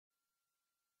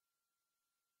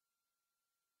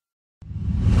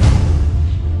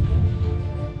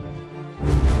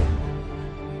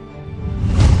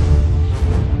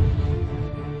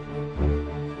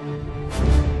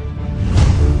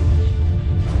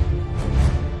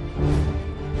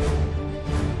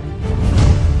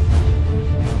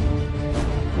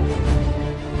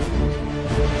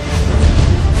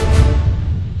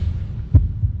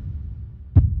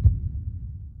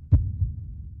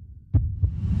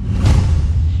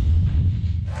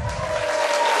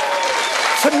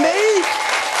To me?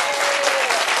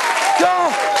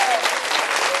 God!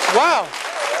 Wow.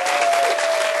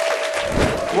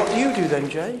 What do you do then,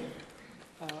 Jay?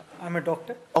 I'm a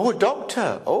doctor. Oh, a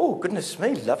doctor. Oh, goodness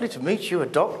me. Lovely to meet you, a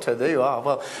doctor. There you are.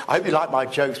 Well, I hope you like my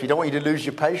jokes. We don't want you to lose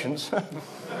your patience.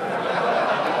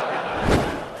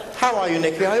 How are you,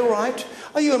 Nicky? Are you all right?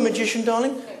 Are you a magician,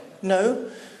 darling? No?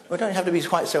 We don't have to be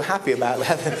quite so happy about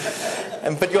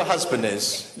that. But your husband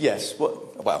is? Yes.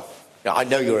 Well, I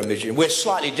know you're a magician. We're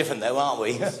slightly different, though, aren't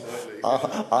we?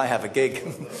 I have a gig.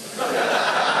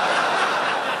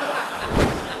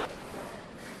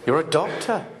 You're a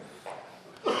doctor.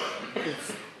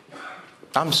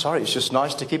 I'm sorry, it's just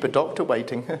nice to keep a doctor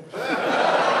waiting.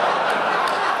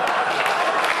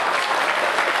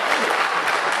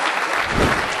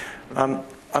 I'm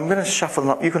going to shuffle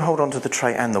them up. You can hold on to the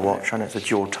tray and the watch. I know it's a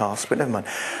dual task, but never mind.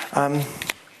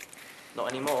 Not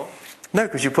anymore. No,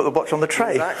 because you put the watch on the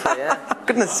tray. Exactly, yeah.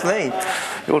 Goodness me.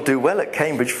 You'll do well at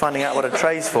Cambridge finding out what a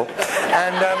tray's for.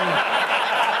 And...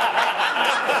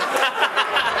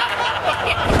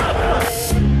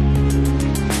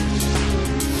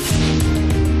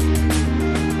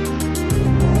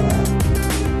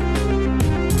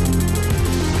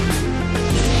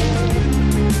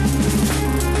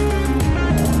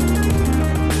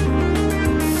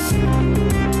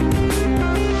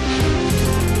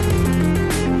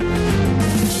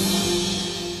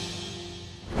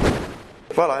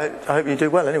 Well, I hope you do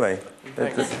well anyway.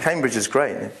 Cambridge is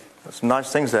great. There's some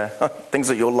nice things there. Things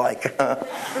that you'll like.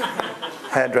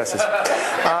 Hairdressers.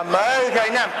 Okay,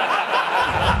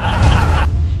 now.